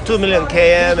 2 million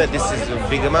km, and this is a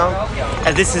big amount.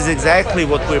 And this is exactly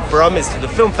what we promised to the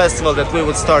film festival that we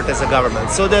would start as a government,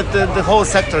 so that the whole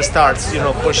sector starts,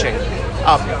 pushing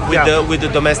up with the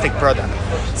domestic product.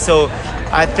 So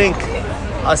I think,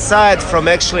 aside from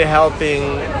actually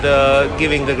helping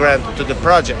giving the grant to the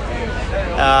project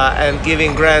and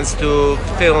giving grants to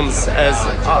films as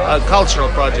cultural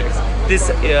projects,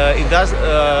 this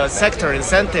sector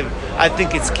incentive, I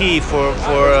think it's key for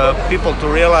people to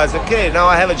realize, okay, now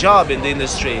I have a job in the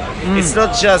industry. It's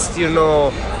not just,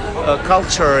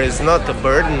 culture is not a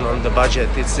burden on the budget,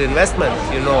 it's investment,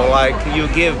 like you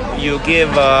give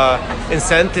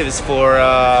incentives for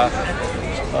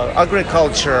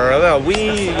agriculture.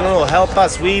 Help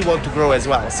us, we want to grow as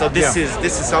well. So this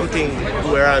is something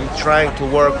where I'm trying to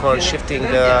work on shifting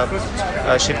the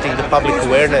public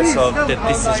awareness of that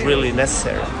this is really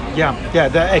necessary.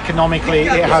 That economically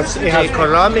it has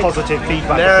economic positive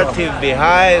feedback narrative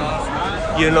behind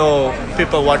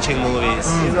people watching movies.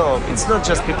 It's not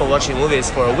just people watching movies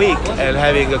for a week and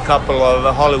having a couple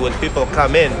of Hollywood people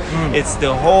come in. It's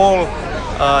the whole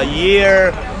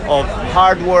year of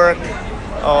hard work,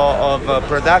 of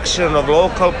production of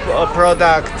local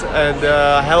product, and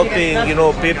helping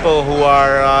people who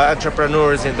are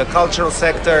entrepreneurs in the cultural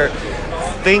sector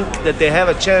think that they have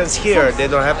a chance here, they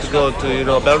don't have to go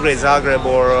to Belgrade, Zagreb,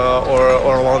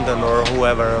 or London or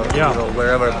whoever,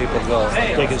 wherever people go.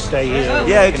 They can stay here.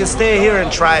 Yeah, you can stay here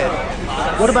and try it.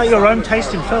 What about your own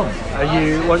taste in film?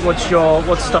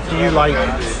 What stuff do you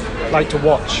like to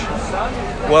watch?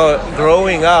 Well,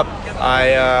 growing up,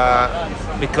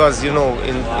 because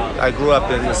I grew up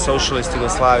in socialist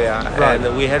Yugoslavia, right.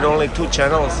 and we had only 2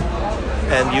 channels,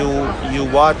 and you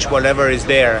watch whatever is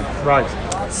there. Right.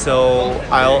 So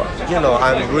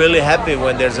I'm really happy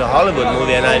when there's a Hollywood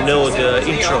movie and I know the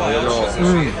intro.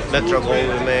 Metro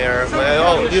Goldwyn Mayer.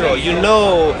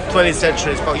 20th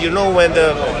Century Fox. You know when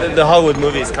the Hollywood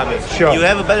movie is coming. Sure. You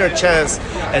have a better chance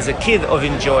as a kid of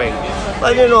enjoying.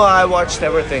 But I watched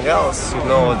everything else.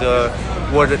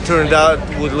 What it turned out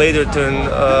would later turn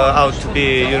out to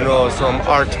be, some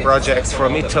art projects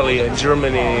from Italy and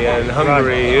Germany and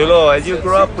Hungary, and you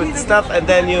grow up with stuff and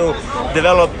then you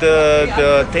develop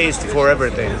the taste for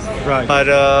everything. Right. But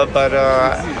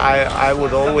I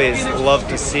would always love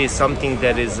to see something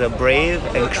that is brave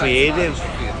and creative,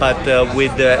 but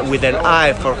with an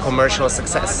eye for commercial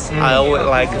success. I always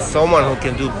like someone who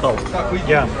can do both.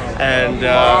 Yeah. And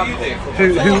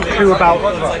who about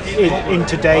in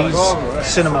today's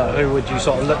cinema? Who would you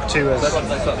sort of look to as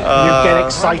you get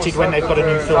excited when they've got a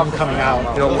new film coming out?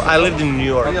 I lived in New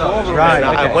York. Right.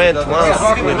 Okay. I went once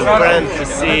with a friend to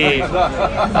see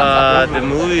the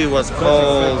movie was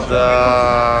called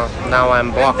Now I'm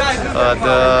Blocked.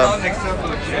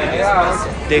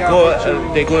 They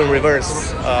go in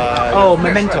reverse.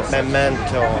 Memento.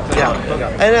 Memento. Yeah.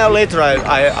 And later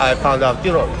I found out,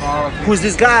 who's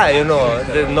this guy?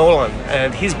 The Nolan,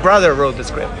 and his brother wrote the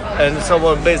script, and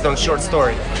someone based on short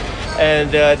story.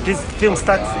 And this film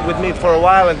stuck with me for a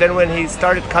while. And then when he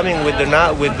started coming with the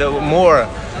more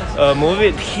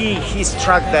movie, he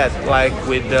struck that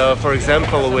with, for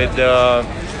example, with.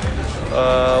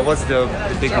 What's the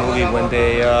big movie when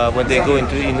they go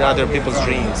in other people's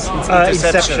dreams?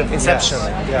 Inception. Inception.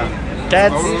 Yeah.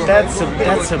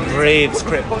 That's a brave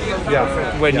script. Yeah.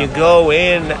 When you go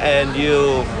in and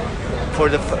you,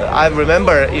 I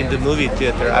remember in the movie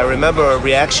theater, I remember a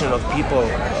reaction of people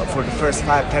for the first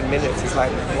 5-10 minutes. It's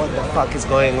like, what the fuck is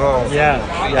going on? Yeah.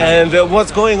 And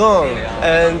what's going on?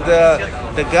 And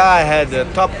the guy had a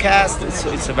top cast.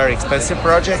 It's a very expensive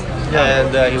project,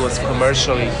 and he was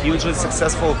commercially hugely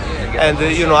successful. And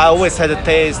I always had a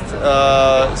taste,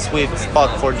 sweet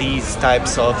spot for these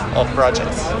types of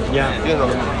projects. Yeah.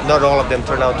 Not all of them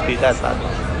turn out to be that bad.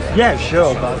 Yeah,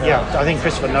 sure, but I think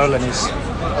Christopher Nolan is.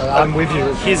 I'm with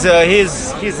you. He's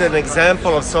an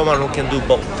example of someone who can do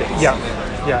both things. Yeah.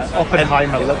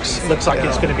 Oppenheimer looks like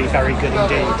it's going to be very good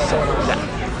indeed. So.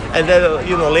 Yeah. And then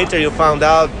later I found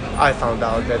out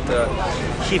that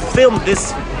he filmed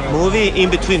this movie in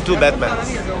between 2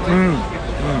 Batmans.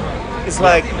 It's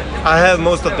like, I have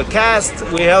most of the cast.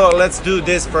 Let's do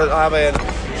this for.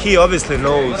 He obviously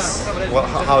knows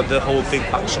how the whole thing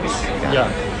functions. Yeah.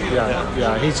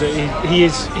 He's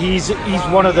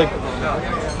one of the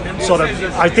sort of.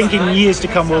 I think in years to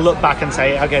come we'll look back and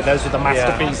say, okay, those are the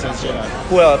masterpieces.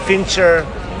 Well, Fincher.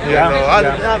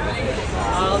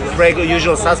 Regular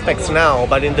usual suspects now,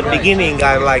 but in the beginning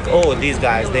I'm like, these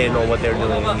guys, they know what they're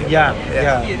doing. Yeah,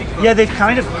 they've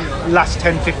kind of last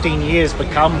 10-15 years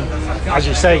become, as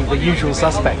you say, the usual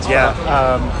suspects.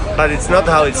 But it's not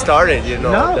how it started,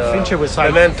 No, Fincher was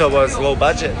like, Memento was low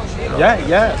budget.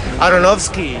 Yeah.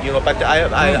 Aronofsky, but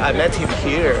I met him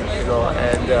here,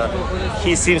 and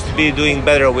he seems to be doing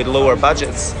better with lower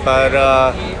budgets,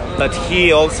 but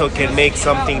he also can make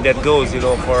something that goes,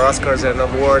 for Oscars and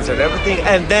awards and everything,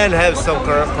 and then have some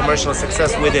commercial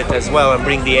success with it as well, and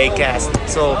bring the A cast.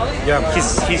 So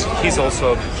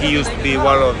he used to be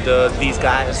one of these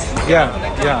guys. Yeah.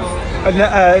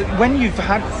 And when you've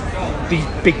had these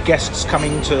big guests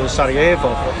coming to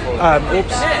Sarajevo,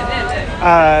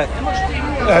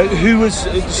 who was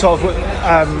sort of.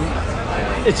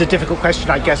 It's a difficult question,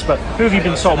 I guess, but who have you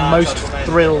been sort of most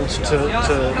thrilled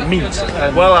to meet?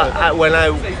 When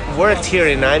I worked here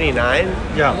in '99,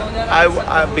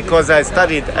 I because I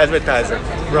studied advertising,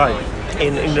 right,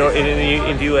 in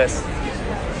the US,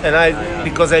 and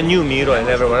because I knew Miro and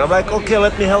everyone, I'm like, okay,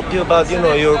 let me help you about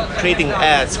you're creating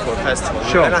ads for festivals,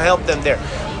 sure, and I helped them there.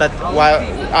 But while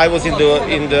I was in the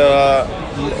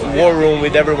war room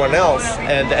with everyone else,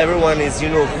 and everyone is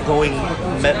going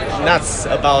nuts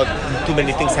about too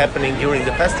many things happening during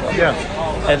the festival.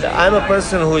 And I'm a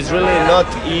person who is really not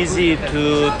easy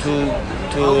to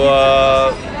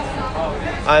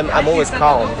I'm always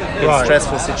calm in Right.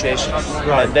 stressful situations.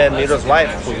 Right. And then Miro's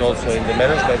wife, who's also in the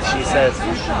management, she says,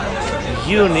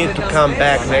 you need to come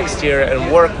back next year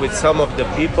and work with some of the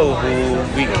people who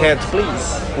we can't please,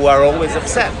 who are always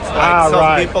upset. Like some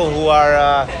right. people who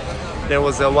are... there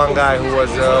was one guy who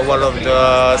was one of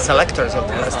the selectors of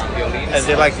the festival, and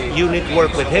they're like, you need to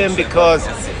work with him because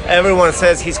everyone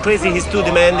says he's crazy, he's too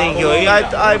demanding.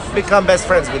 I've become best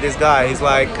friends with this guy. He's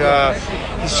like,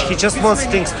 he just wants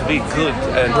things to be good,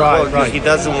 and he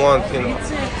doesn't want,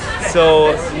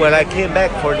 So when I came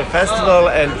back for the festival,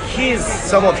 and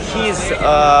some of his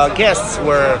guests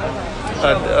were,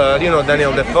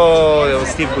 Daniel Defoe,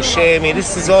 Steve Buscemi.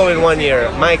 This is all in 1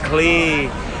 year. Mike Lee.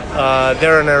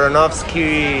 Darren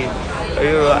Aronofsky,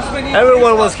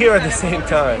 everyone was here at the same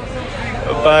time.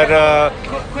 But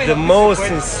the most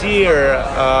sincere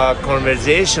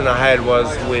conversation I had was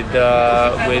with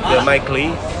Mike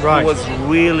Lee. Right. He was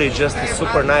really just a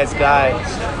super nice guy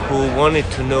who wanted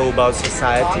to know about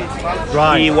society.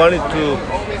 Right. He wanted to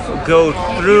go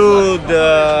through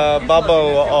the bubble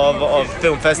of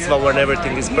film festival when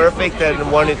everything is perfect,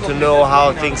 and wanted to know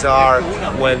how things are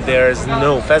when there's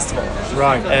no festival.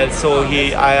 Right. And so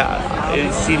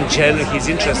it seemed his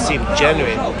interest seemed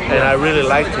genuine, and I really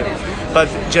liked him. But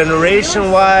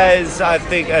generation-wise, I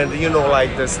think, and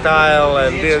like the style,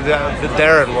 and the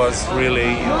Darren was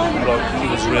really, he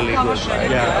was really good. Like,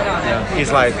 Yeah.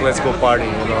 He's like, let's go party,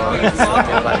 and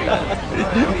something like that.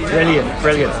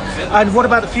 Brilliant. And what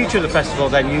about the future of the festival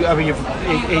then?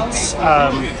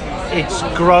 It's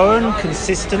grown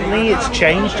consistently. It's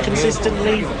changed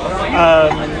consistently.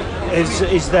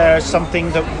 Is there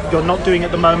something that you're not doing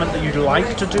at the moment that you'd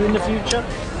like to do in the future?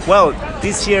 Well,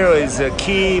 this year is a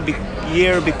key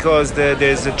year because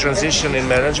there's a transition in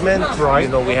management. Right.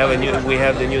 We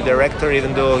have the new director,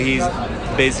 even though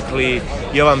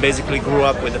Jovan basically grew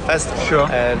up with the festival. Sure.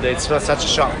 And it's not such a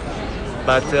shock.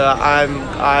 But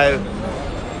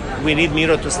we need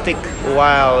Miro to stick a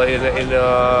while in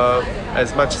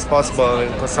as much as possible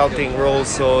in consulting roles,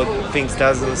 so things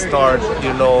doesn't start,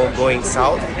 going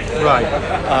south. Right.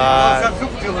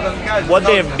 What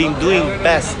they have been doing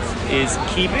best is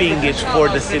keeping it for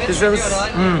the citizens.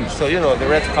 So the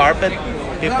red carpet,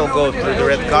 people go through the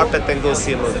red carpet and go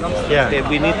see a movie. Yeah.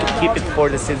 We need to keep it for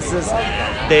the citizens.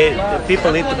 The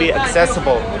people need to be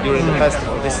accessible during the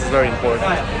festival. This is very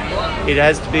important. It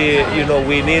has to be,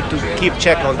 we need to keep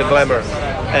check on the glamour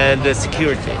and the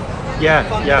security. Yeah.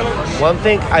 One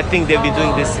thing, I think they've been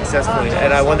doing this successfully,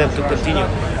 and I want them to continue.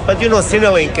 But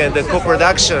Cinelink and the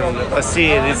co-production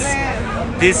scene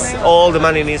is all the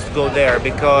money needs to go there,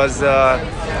 because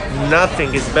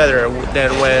nothing is better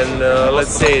than when,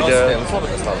 let's say,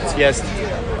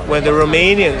 when the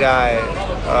Romanian guy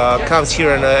comes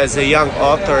here as a young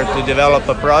author to develop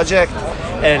a project,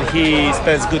 and he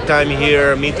spends good time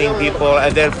here meeting people,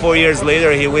 and then 4 years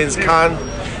later he wins Cannes.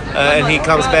 And he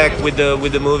comes back with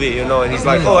the movie, and he's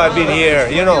like, oh, I've been here,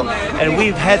 And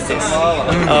we've had this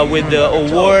with the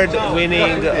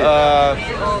award-winning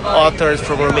authors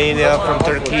from Romania, from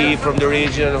Turkey, from the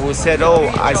region, who said, oh,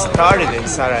 I started in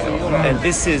Sarajevo, and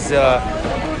this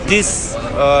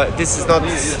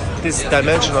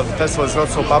dimension of the festival is not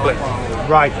so public,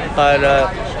 right? But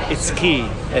it's key,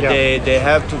 and they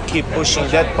have to keep pushing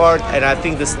that part, and I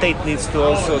think the state needs to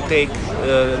also take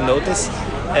notice.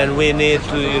 And we need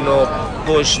to,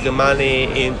 push the money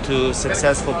into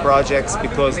successful projects,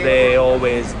 because they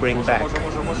always bring back.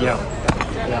 Yeah.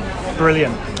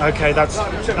 Brilliant. Okay, that's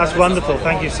wonderful.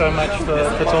 Thank you so much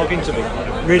for talking to me.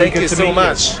 Really Thank good you to so meet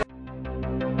much. you.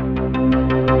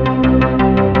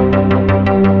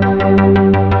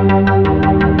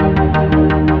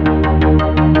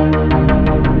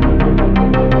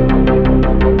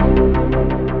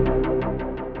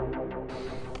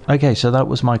 Okay, so that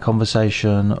was my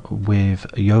conversation with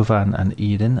Jovan and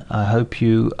Eden. I hope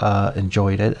you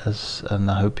enjoyed it, and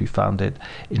I hope you found it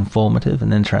informative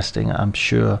and interesting. I'm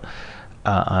sure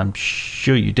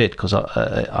you did, because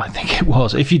I think it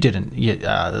was. If you didn't,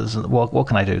 what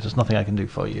can I do? There's nothing I can do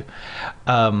for you.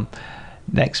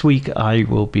 Next week I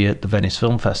will be at the Venice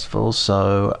Film Festival,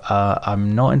 so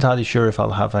I'm not entirely sure if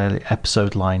I'll have an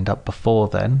episode lined up before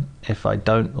then. If I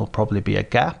don't, there'll probably be a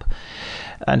gap.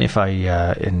 And if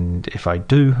I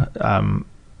do,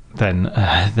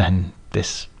 then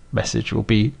this message will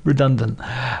be redundant.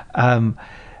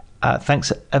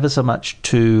 Thanks ever so much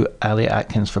to Elliot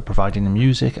Atkins for providing the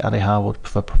music, Ali Harwood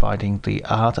for providing the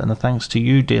art, and a thanks to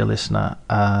you, dear listener,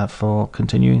 for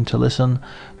continuing to listen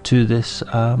to this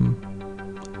podcast.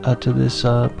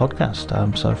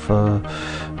 So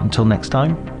until next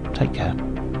time, take care.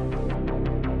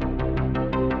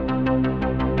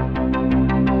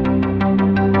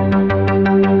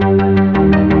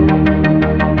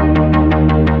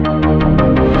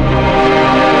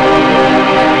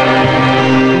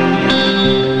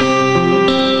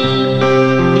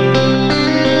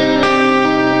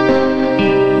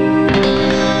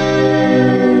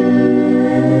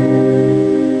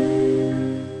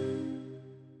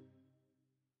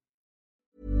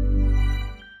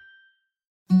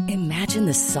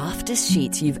 the softest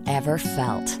sheets you've ever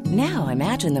felt. Now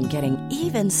imagine them getting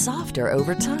even softer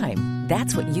over time.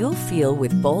 That's what you'll feel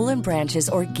with Boll & Branch's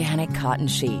organic cotton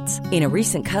sheets. In a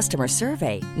recent customer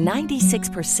survey,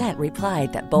 96%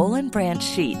 replied that Boll & Branch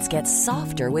sheets get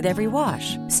softer with every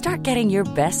wash. Start getting your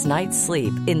best night's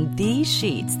sleep in these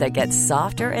sheets that get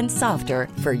softer and softer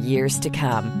for years to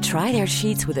come. Try their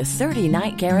sheets with a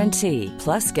 30-night guarantee.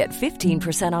 Plus, get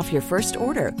 15% off your first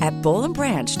order at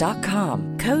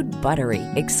bollandbranch.com. Code BUTTERY.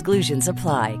 Exclusions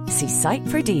apply. See site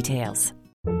for details.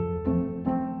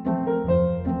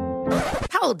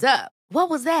 Hold up. What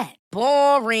was that?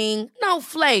 Boring. No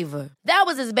flavor. That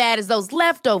was as bad as those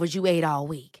leftovers you ate all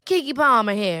week. Keke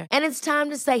Palmer here, and it's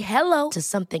time to say hello to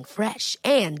something fresh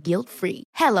and guilt-free.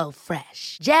 Hello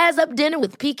Fresh. Jazz up dinner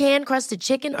with pecan-crusted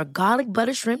chicken or garlic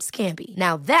butter shrimp scampi.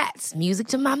 Now that's music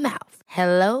to my mouth.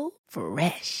 Hello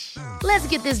Fresh. Let's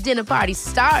get this dinner party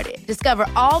started. Discover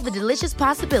all the delicious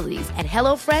possibilities at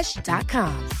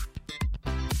HelloFresh.com.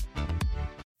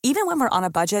 Even when we're on a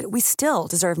budget, we still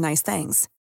deserve nice things.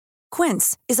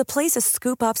 Quince is a place to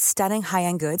scoop up stunning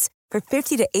high-end goods for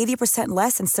 50 to 80%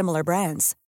 less than similar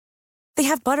brands. They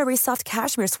have buttery soft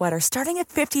cashmere sweaters starting at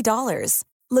 $50,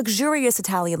 luxurious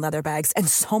Italian leather bags, and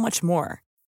so much more.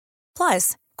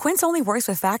 Plus, Quince only works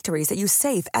with factories that use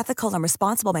safe, ethical, and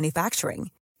responsible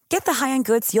manufacturing. Get the high-end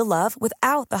goods you'll love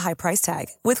without the high price tag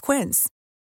with Quince.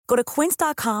 Go to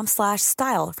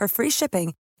quince.com/style for free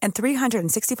shipping and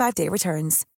 365-day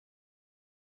returns.